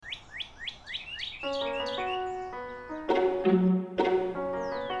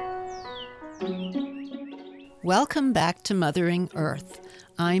Welcome back to Mothering Earth.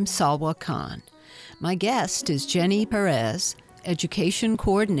 I'm Salwa Khan. My guest is Jenny Perez, Education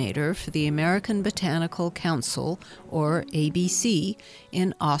Coordinator for the American Botanical Council, or ABC,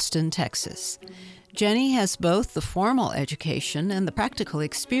 in Austin, Texas. Jenny has both the formal education and the practical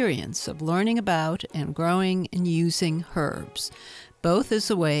experience of learning about and growing and using herbs, both as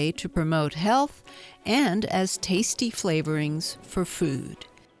a way to promote health and as tasty flavorings for food.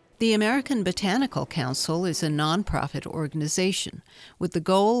 The American Botanical Council is a nonprofit organization with the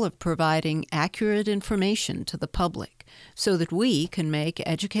goal of providing accurate information to the public so that we can make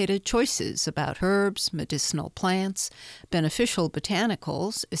educated choices about herbs, medicinal plants, beneficial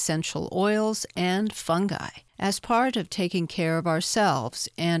botanicals, essential oils, and fungi as part of taking care of ourselves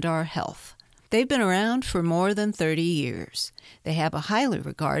and our health. They've been around for more than 30 years. They have a highly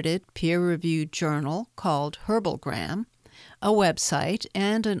regarded, peer-reviewed journal called Herbalgram, a website,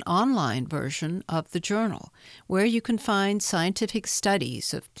 and an online version of the journal, where you can find scientific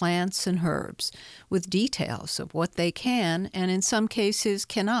studies of plants and herbs with details of what they can, and in some cases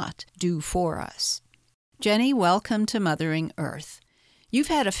cannot, do for us. Jenny, welcome to Mothering Earth. You've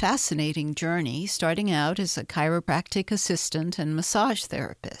had a fascinating journey, starting out as a chiropractic assistant and massage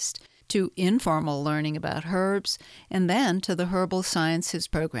therapist, to informal learning about herbs, and then to the Herbal Sciences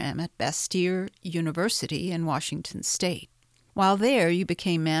program at Bastyr University in Washington State. While there, you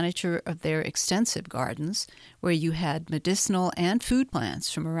became manager of their extensive gardens, where you had medicinal and food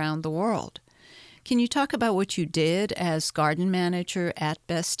plants from around the world. Can you talk about what you did as garden manager at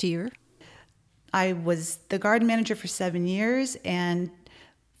Bastyr? I was the garden manager for 7 years and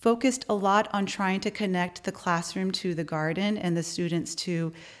focused a lot on trying to connect the classroom to the garden and the students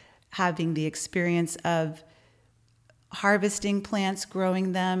to having the experience of harvesting plants,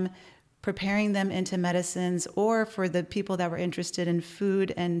 growing them, preparing them into medicines, or for the people that were interested in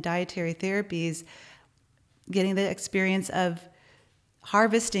food and dietary therapies, getting the experience of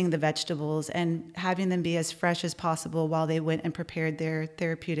harvesting the vegetables and having them be as fresh as possible while they went and prepared their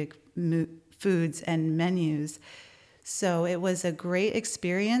therapeutic foods and menus. So it was a great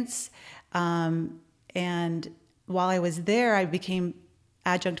experience. And while I was there, I became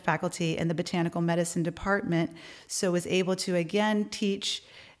adjunct faculty in the botanical medicine department, so was able to again teach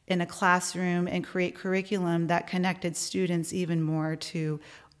in a classroom and create curriculum that connected students even more to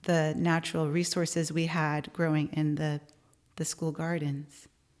the natural resources we had growing in the school gardens.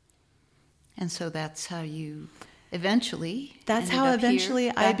 And so that's how you eventually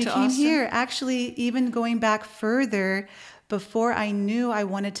I became here. Actually, even going back further, before I knew I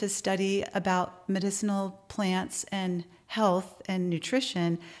wanted to study about medicinal plants and health and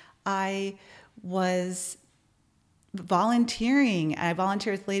nutrition, I was volunteering. I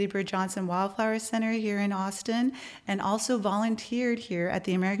volunteered with Lady Bird Johnson Wildflower Center here in Austin, and also volunteered here at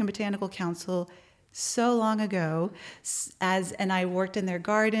the American Botanical Council so long ago, and I worked in their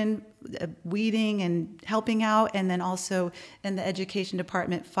garden, weeding and helping out, and then also in the education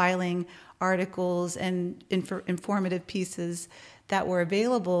department, filing articles and informative pieces that were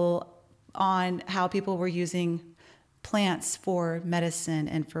available on how people were using plants for medicine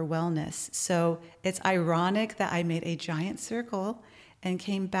and for wellness. So it's ironic that I made a giant circle and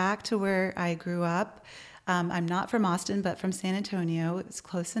came back to where I grew up. I'm not from Austin, but from San Antonio. It's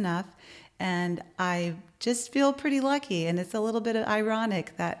close enough. And I just feel pretty lucky. And it's a little bit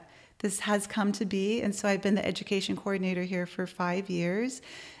ironic that this has come to be. And so I've been the education coordinator here for 5 years.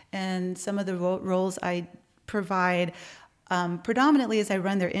 And some of the roles I provide predominantly as I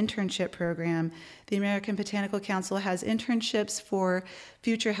run their internship program. The American Botanical Council has internships for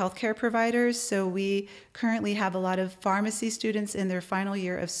future healthcare providers. So we currently have a lot of pharmacy students in their final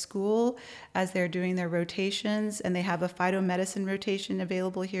year of school as they're doing their rotations, and they have a phytomedicine rotation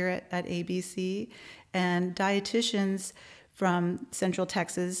available here at ABC, and dietitians from Central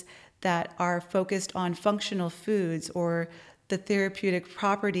Texas that are focused on functional foods or the therapeutic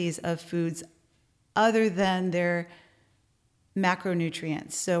properties of foods other than their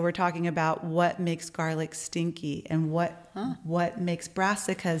macronutrients. So we're talking about what makes garlic stinky and what makes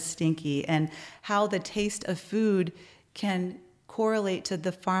brassicas stinky, and how the taste of food can correlate to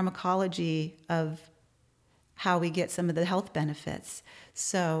the pharmacology of how we get some of the health benefits.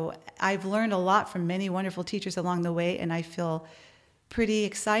 So I've learned a lot from many wonderful teachers along the way, and I feel pretty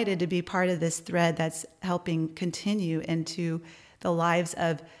excited to be part of this thread that's helping continue into the lives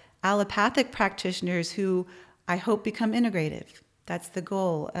of allopathic practitioners who I hope become integrative. That's the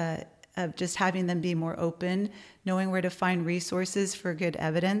goal, of just having them be more open, knowing where to find resources for good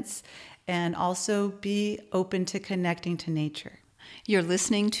evidence, and also be open to connecting to nature. You're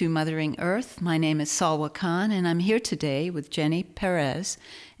listening to Mothering Earth. My name is Salwa Khan, and I'm here today with Jenny Perez,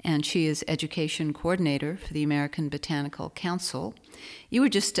 and she is education coordinator for the American Botanical Council. You were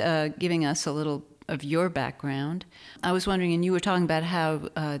just giving us a little of your background. I was wondering, and you were talking about how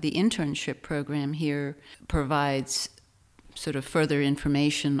the internship program here provides sort of further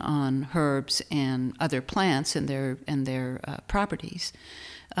information on herbs and other plants and their properties.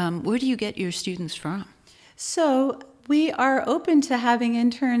 Where do you get your students from? So we are open to having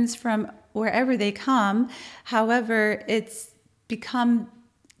interns from wherever they come. However, it's become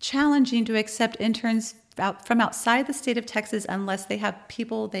challenging to accept interns from outside the state of Texas unless they have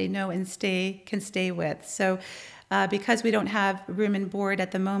people they know and can stay with. So because we don't have room and board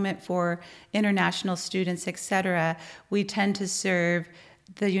at the moment for international students, etc., we tend to serve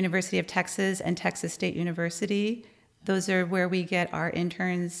the University of Texas and Texas State University. Those are where we get our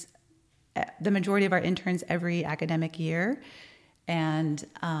interns, the majority of our interns every academic year. And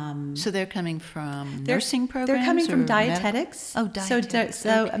so they're coming from nursing programs? They're coming from dietetics. Dietetics.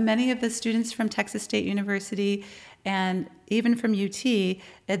 So many of the students from Texas State University and even from UT,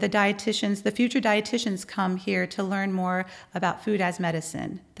 the future dietitians come here to learn more about food as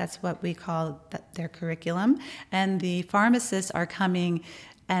medicine. That's what we call their curriculum. And the pharmacists are coming,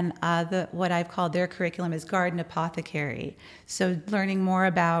 and what I've called their curriculum is garden apothecary. So learning more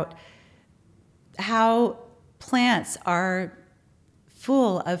about how plants are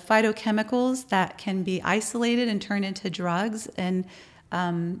full of phytochemicals that can be isolated and turned into drugs and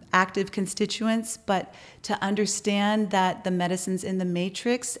active constituents, but to understand that the medicine's in the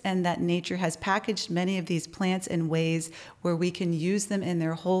matrix and that nature has packaged many of these plants in ways where we can use them in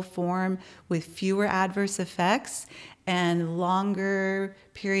their whole form with fewer adverse effects and longer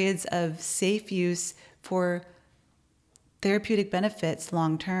periods of safe use for therapeutic benefits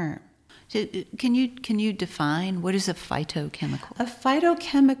long term. Can you define what is a phytochemical? A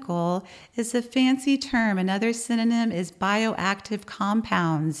phytochemical is a fancy term. Another synonym is bioactive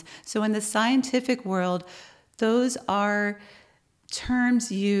compounds. So in the scientific world, those are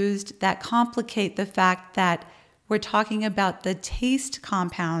terms used that complicate the fact that we're talking about the taste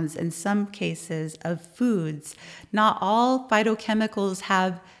compounds in some cases of foods. Not all phytochemicals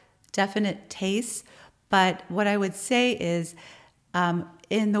have definite tastes, but what I would say is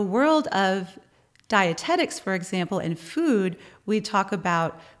in the world of dietetics, for example, in food, we talk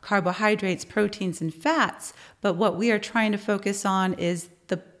about carbohydrates, proteins, and fats. But what we are trying to focus on is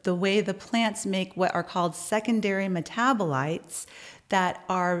the way the plants make what are called secondary metabolites that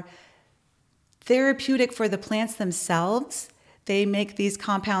are therapeutic for the plants themselves. They make these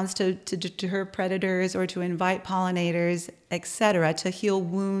compounds to deter predators or to invite pollinators, etc., to heal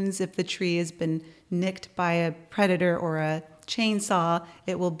wounds if the tree has been nicked by a predator or a chainsaw.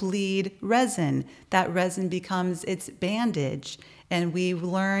 It will bleed resin. That resin becomes its bandage. And we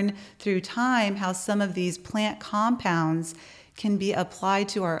learn through time how some of these plant compounds can be applied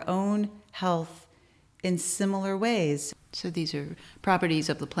to our own health in similar ways. So these are properties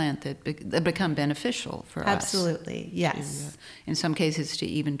of the plant that become beneficial for us. Absolutely, yes. In some cases, to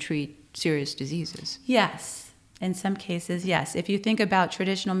even treat serious diseases. Yes, in some cases, yes. If you think about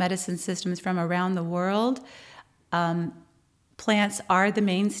traditional medicine systems from around the world, plants are the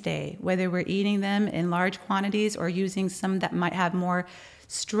mainstay, whether we're eating them in large quantities or using some that might have more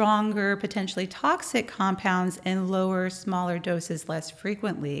stronger, potentially toxic compounds in lower, smaller doses less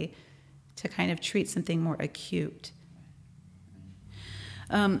frequently to kind of treat something more acute.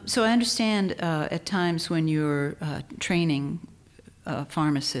 So I understand at times when you're training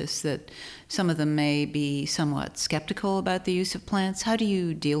pharmacists that some of them may be somewhat skeptical about the use of plants. How do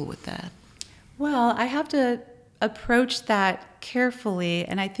you deal with that? Well, I have to approach that carefully,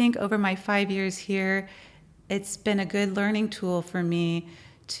 and I think over my 5 years here, it's been a good learning tool for me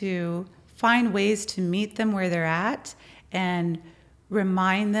to find ways to meet them where they're at and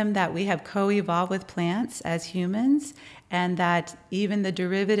remind them that we have co-evolved with plants as humans, and that even the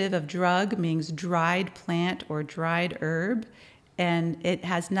derivative of drug means dried plant or dried herb, and it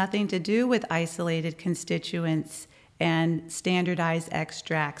has nothing to do with isolated constituents and standardized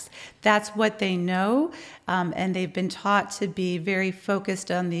extracts. That's what they know, and they've been taught to be very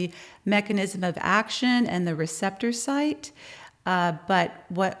focused on the mechanism of action and the receptor site. But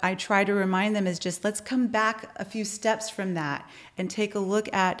what I try to remind them is just let's come back a few steps from that and take a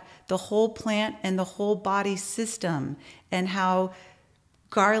look at the whole plant and the whole body system and how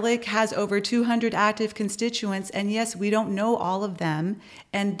garlic has over 200 active constituents. And yes, we don't know all of them,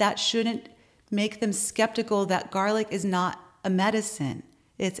 and that shouldn't make them skeptical that garlic is not a medicine.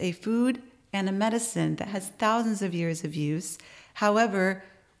 It's a food and a medicine that has thousands of years of use. However,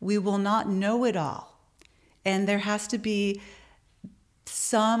 we will not know it all. And there has to be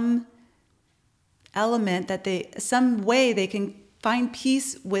some element some way they can find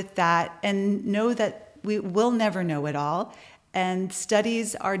peace with that and know that we will never know it all. And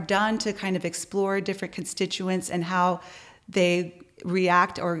studies are done to kind of explore different constituents and how they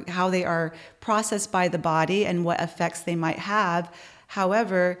react or how they are processed by the body and what effects they might have.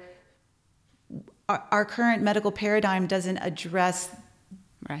 However, our current medical paradigm doesn't address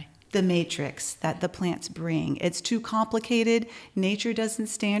the matrix that the plants bring. It's too complicated. Nature doesn't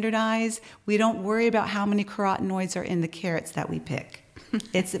standardize. We don't worry about how many carotenoids are in the carrots that we pick.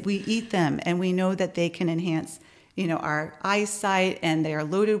 We eat them, and we know that they can enhance our eyesight, and they are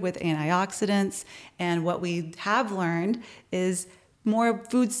loaded with antioxidants. And what we have learned is more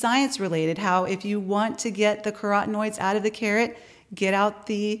food science related, how if you want to get the carotenoids out of the carrot, get out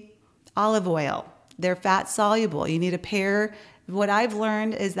the olive oil. They're fat soluble. You need a pair. What I've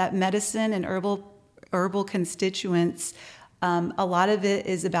learned is that medicine and herbal constituents, a lot of it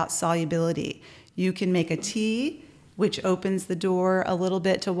is about solubility. You can make a tea, which opens the door a little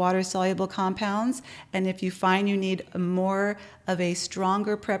bit to water-soluble compounds. And if you find you need more of a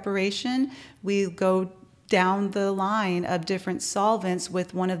stronger preparation, we go down the line of different solvents,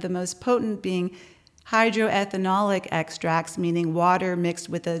 with one of the most potent being hydroethanolic extracts, meaning water mixed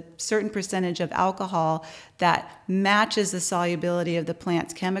with a certain percentage of alcohol that matches the solubility of the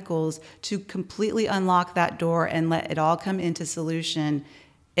plant's chemicals to completely unlock that door and let it all come into solution.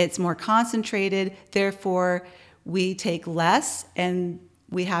 It's more concentrated, therefore we take less, and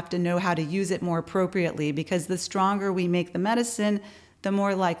we have to know how to use it more appropriately, because the stronger we make the medicine, the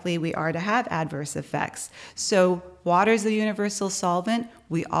more likely we are to have adverse effects. So water is the universal solvent.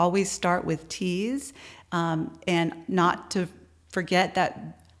 We always start with teas, and not to forget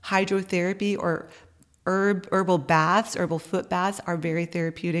that hydrotherapy or herbal baths, herbal foot baths are very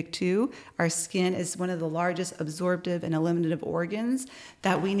therapeutic too. Our skin is one of the largest absorptive and eliminative organs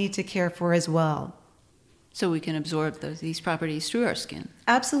that we need to care for as well. So we can absorb these properties through our skin.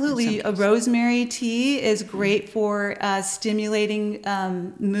 Absolutely. A rosemary tea is great for stimulating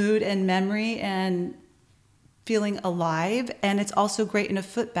mood and memory and feeling alive. And it's also great in a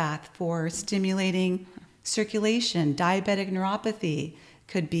foot bath for stimulating circulation. Diabetic neuropathy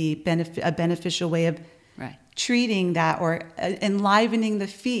could be a beneficial way of treating that, or enlivening the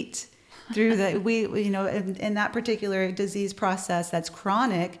feet through in that particular disease process that's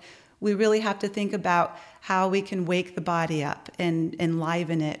chronic. We really have to think about how we can wake the body up and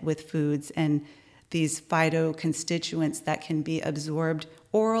enliven it with foods and these phytoconstituents that can be absorbed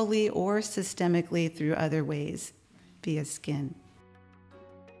orally or systemically through other ways via skin.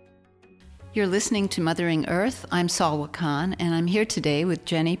 You're listening to Mothering Earth. I'm Salwa Khan, and I'm here today with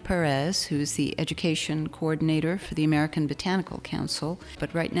Jenny Perez, who's the Education Coordinator for the American Botanical Council.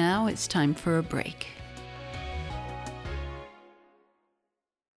 But right now, it's time for a break.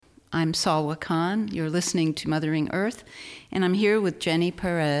 I'm Salwa Khan. You're listening to Mothering Earth, and I'm here with Jenny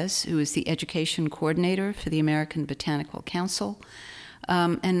Perez, who is the Education Coordinator for the American Botanical Council.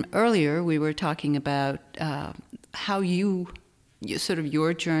 And earlier we were talking about how sort of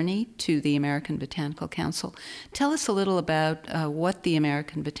your journey to the American Botanical Council. Tell us a little about what the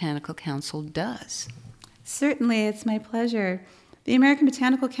American Botanical Council does. Certainly, it's my pleasure. The American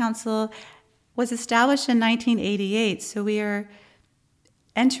Botanical Council was established in 1988, so we are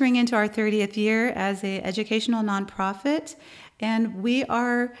entering into our 30th year as an educational nonprofit, and we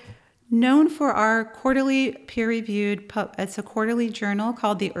are known for our quarterly peer-reviewed, it's a quarterly journal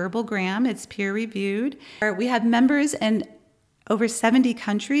called the Herbalgram. It's peer-reviewed. We have members in over 70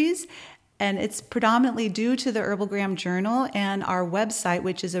 countries, and it's predominantly due to the Herbalgram Journal and our website,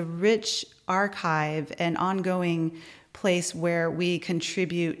 which is a rich archive and ongoing place where we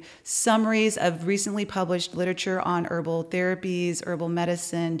contribute summaries of recently published literature on herbal therapies, herbal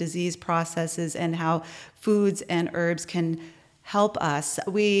medicine, disease processes, and how foods and herbs can help us.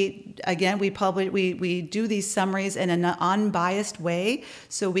 We do these summaries in an unbiased way,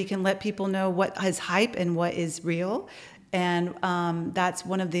 so we can let people know what is hype and what is real. And that's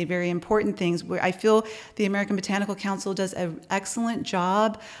one of the very important things where I feel the American Botanical Council does an excellent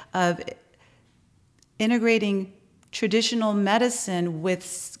job of integrating traditional medicine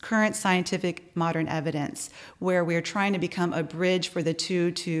with current scientific modern evidence, where we're trying to become a bridge for the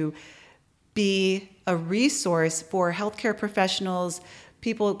two to be a resource for healthcare professionals,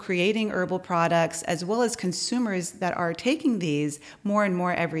 people creating herbal products, as well as consumers that are taking these more and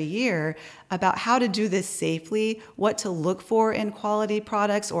more every year, about how to do this safely, what to look for in quality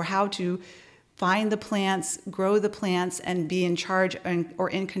products, or how to find the plants, grow the plants, and be in charge or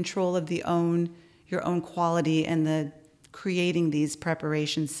in control of your own quality and the creating these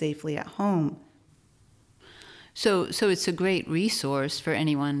preparations safely at home. So it's a great resource for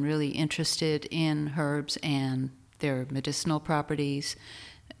anyone really interested in herbs and their medicinal properties,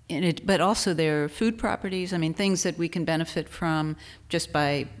 but also their food properties. I mean, things that we can benefit from just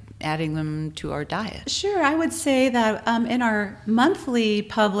by adding them to our diet. Sure, I would say that in our monthly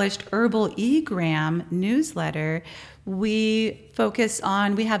published Herbal E-Gram newsletter, we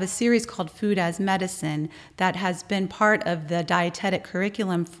have a series called Food as Medicine that has been part of the dietetic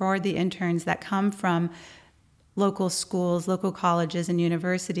curriculum for the interns that come from local schools, local colleges, and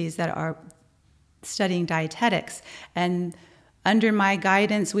universities that are studying dietetics. And under my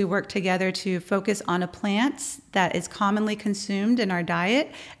guidance, we work together to focus on a plant that is commonly consumed in our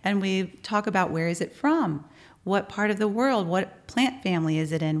diet, and we talk about where is it from, what part of the world, what plant family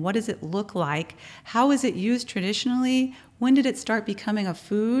is it in, what does it look like, how is it used traditionally, when did it start becoming a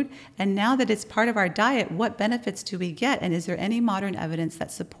food, and now that it's part of our diet, what benefits do we get, and is there any modern evidence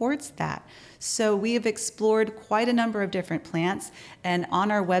that supports that? So we have explored quite a number of different plants, and on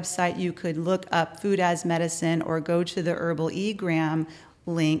our website you could look up Food as Medicine or go to the Herbal E-Gram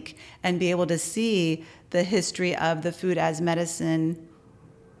link and be able to see the history of the Food as Medicine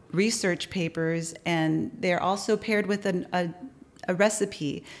research papers, and they're also paired with a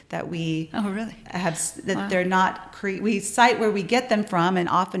recipe that we have. That they're not we cite where we get them from and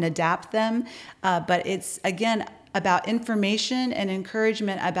often adapt them, but it's again about information and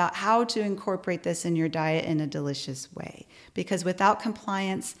encouragement about how to incorporate this in your diet in a delicious way. Because without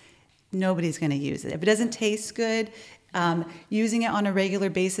compliance, nobody's going to use it. If it doesn't taste good, using it on a regular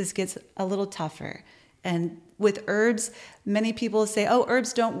basis gets a little tougher. And with herbs, many people say, oh,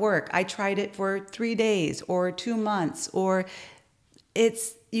 herbs don't work. I tried it for 3 days or 2 months, or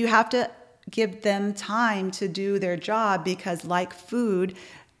you have to give them time to do their job, because like food,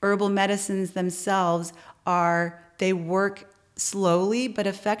 herbal medicines themselves they work slowly but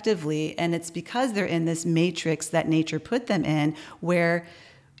effectively, and it's because they're in this matrix that nature put them in, where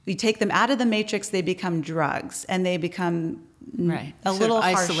you take them out of the matrix, they become drugs, and they become a little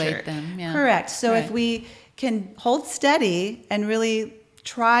harsher. Isolate them. Yeah. Correct. So if we can hold steady and really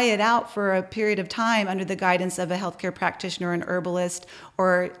try it out for a period of time under the guidance of a healthcare practitioner or an herbalist,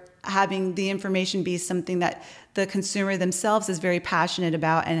 or having the information be something that the consumer themselves is very passionate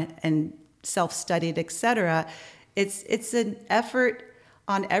about and self-studied, etc., it's an effort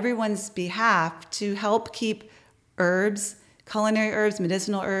on everyone's behalf to help keep herbs, culinary herbs,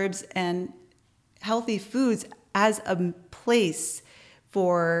 medicinal herbs, and healthy foods as a place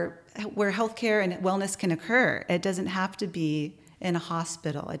where healthcare and wellness can occur. It doesn't have to be in a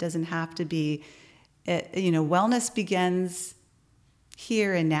hospital. It doesn't have to be, wellness begins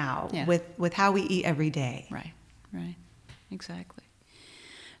here and now with how we eat every day. Right, exactly.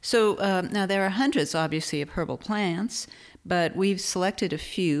 So now there are hundreds, obviously, of herbal plants, but we've selected a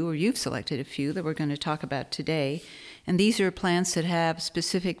few, or you've selected a few, that we're going to talk about today. And these are plants that have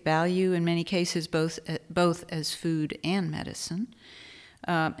specific value, in many cases, both as food and medicine.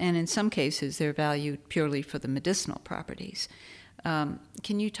 And in some cases, they're valued purely for the medicinal properties.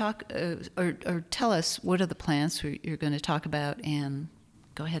 Can you talk or tell us what are the plants you're going to talk about, and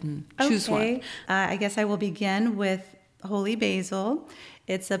go ahead and choose one. I guess I will begin with holy basil.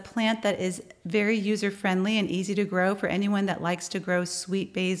 It's a plant that is very user-friendly and easy to grow for anyone that likes to grow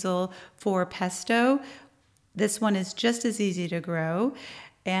sweet basil for pesto. This one is just as easy to grow.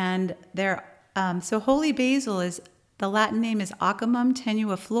 And so holy basil the Latin name is Ocimum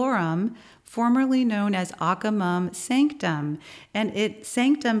tenuiflorum, formerly known as Ocimum sanctum, and it's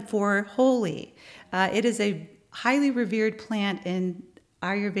sanctum for holy. It is a highly revered plant in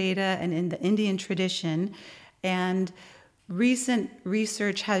Ayurveda and in the Indian tradition, and recent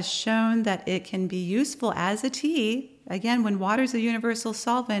research has shown that it can be useful as a tea. Again, when water is a universal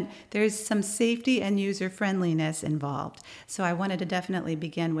solvent, there's some safety and user-friendliness involved. So I wanted to definitely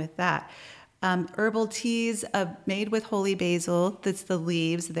begin with that. Herbal teas made with holy basil, that's the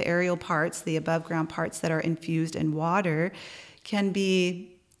leaves, the aerial parts, the above ground parts that are infused in water, can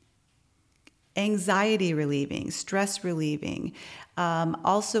be anxiety relieving, stress relieving,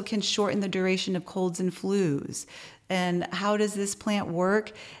 also can shorten the duration of colds and flus. And how does this plant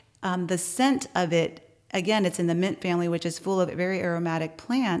work? The scent of it, again, it's in the mint family, which is full of very aromatic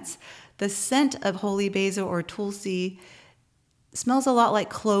plants. The scent of holy basil or tulsi smells a lot like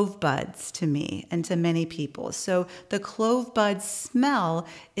clove buds to me and to many people. So the clove bud smell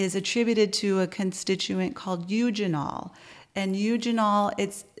is attributed to a constituent called eugenol. And eugenol,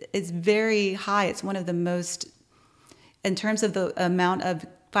 it's very high. It's one of the most, in terms of the amount of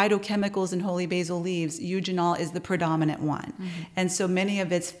phytochemicals in holy basil leaves, eugenol is the predominant one. Mm-hmm. And so many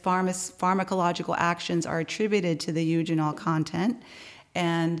of its pharmacological actions are attributed to the eugenol content,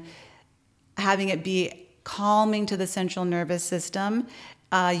 and having it be calming to the central nervous system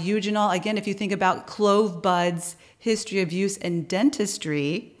Eugenol, again, if you think about clove buds, history of use in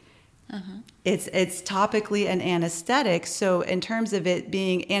dentistry, it's topically an anesthetic. So in terms of it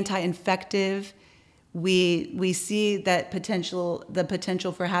being anti-infective, we see that the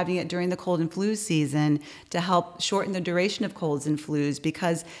potential for having it during the cold and flu season to help shorten the duration of colds and flus,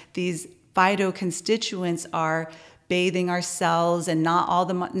 because these phytoconstituents are bathing our cells, and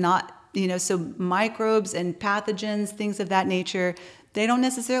so microbes and pathogens, things of that nature, they don't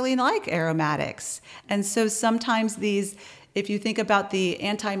necessarily like aromatics. And so sometimes if you think about the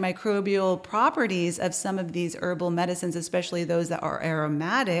antimicrobial properties of some of these herbal medicines, especially those that are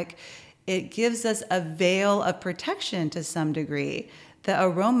aromatic, it gives us a veil of protection to some degree. The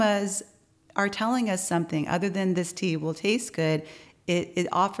aromas are telling us something other than this tea will taste good. It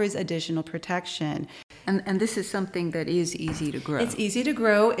offers additional protection. And this is something that is easy to grow. It's easy to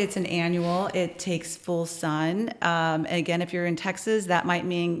grow. It's an annual. It takes full sun. Again, if you're in Texas, that might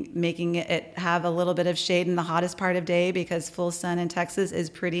mean making it have a little bit of shade in the hottest part of day, because full sun in Texas is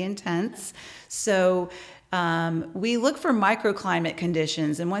pretty intense. So we look for microclimate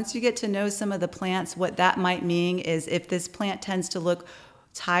conditions. And once you get to know some of the plants, what that might mean is if this plant tends to look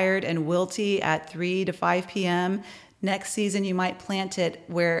tired and wilty at 3 to 5 p.m., next season, you might plant it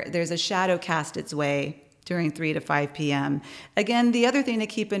where there's a shadow cast its way during 3 to 5 p.m. Again, the other thing to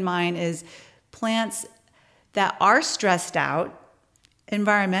keep in mind is plants that are stressed out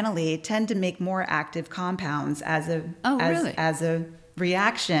environmentally tend to make more active compounds as a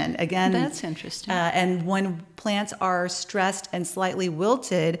reaction. Again, that's interesting. And when plants are stressed and slightly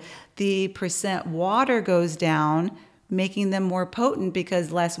wilted, the percent water goes down, making them more potent,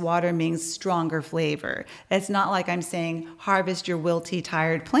 because less water means stronger flavor. It's not like I'm saying harvest your wilty,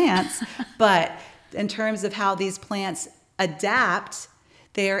 tired plants, but in terms of how these plants adapt,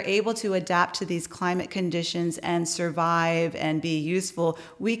 they are able to adapt to these climate conditions and survive and be useful.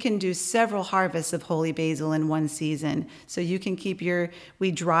 We can do several harvests of holy basil in one season. So you can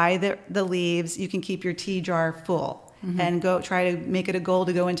we dry the leaves, you can keep your tea jar full. And go try to make it a goal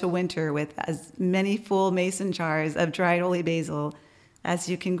to go into winter with as many full mason jars of dried holy basil as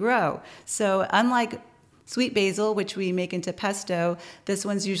you can grow. So unlike sweet basil, which we make into pesto, this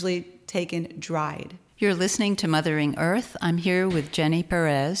one's usually taken dried. You're listening to Mothering Earth. I'm here with Jenny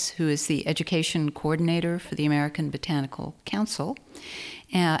Perez, who is the education coordinator for the American Botanical Council.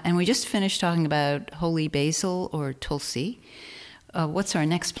 And we just finished talking about holy basil, or tulsi. What's our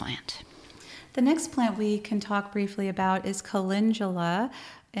next plant? The next plant we can talk briefly about is calendula.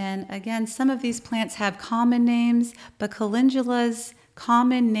 And again, some of these plants have common names, but calendula's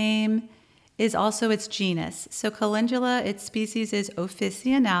common name is also its genus. So calendula, its species is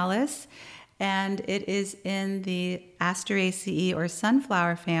Officinalis, and it is in the Asteraceae or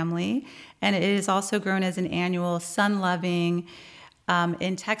sunflower family, and it is also grown as an annual sun-loving.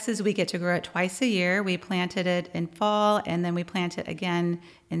 In Texas, we get to grow it twice a year. We planted it in fall, and then we plant it again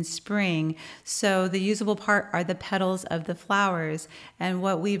in spring. So the usable part are the petals of the flowers. And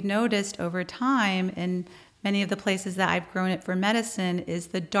what we've noticed over time in many of the places that I've grown it for medicine is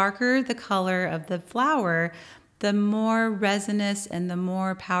the darker the color of the flower, the more resinous and the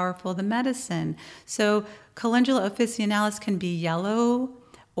more powerful the medicine. So Calendula officinalis can be yellow,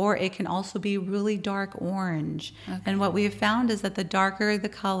 or it can also be really dark orange. Okay. And what we have found is that the darker the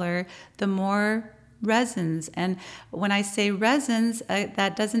color, the more resins. And when I say resins,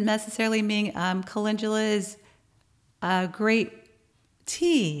 that doesn't necessarily mean calendula is a great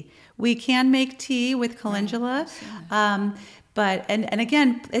tea. We can make tea with calendula, but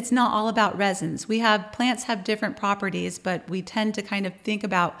again, it's not all about resins. Plants have different properties, but we tend to kind of think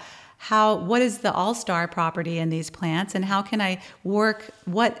about what is the all-star property in these plants, and how can I work,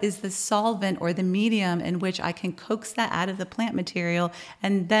 what is the solvent or the medium in which I can coax that out of the plant material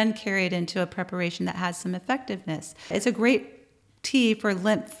and then carry it into a preparation that has some effectiveness. It's a great tea for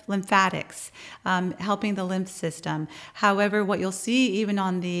lymphatics, helping the lymph system. However, what you'll see even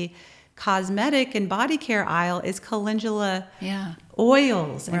on the cosmetic and body care aisle is calendula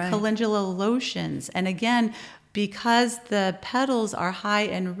oils and calendula lotions. And again, because the petals are high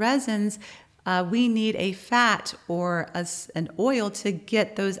in resins, we need a fat or an oil to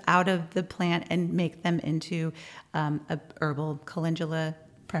get those out of the plant and make them into a herbal calendula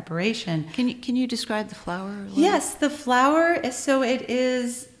preparation. Can you describe the flower? Yes, the flower is, so it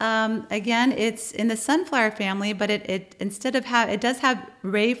is, again, it's in the sunflower family, but it does have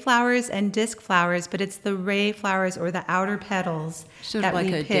ray flowers and disc flowers, but it's the ray flowers or the outer petals. Sort of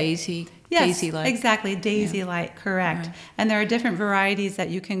like a daisy. Yes, daisy-like. Exactly, daisy-like, correct. Right. And there are different varieties that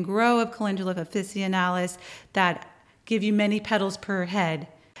you can grow of Calendula officinalis that give you many petals per head.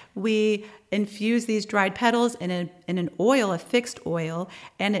 we infuse these dried petals in an oil, a fixed oil,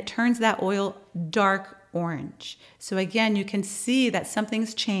 and it turns that oil dark orange. So again, you can see that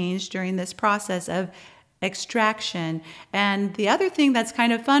something's changed during this process of extraction. And the other thing that's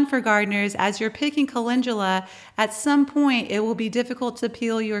kind of fun for gardeners, as you're picking calendula, at some point it will be difficult to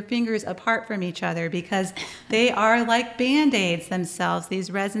peel your fingers apart from each other because they are like Band-Aids themselves.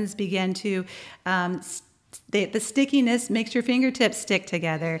 These resins begin to, the stickiness makes your fingertips stick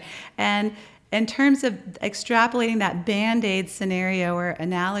together. And in terms of extrapolating that Band-Aid scenario or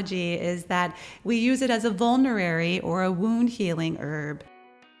analogy is that we use it as a vulnerary or a wound healing herb.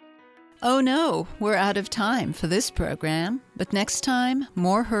 Oh no, we're out of time for this program, but next time,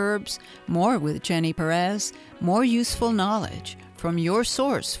 more herbs, more with Jenny Perez, more useful knowledge from your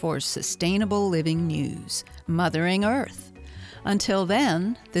source for sustainable living news, Mothering Earth. Until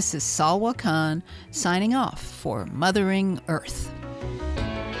then, this is Salwa Khan signing off for Mothering Earth.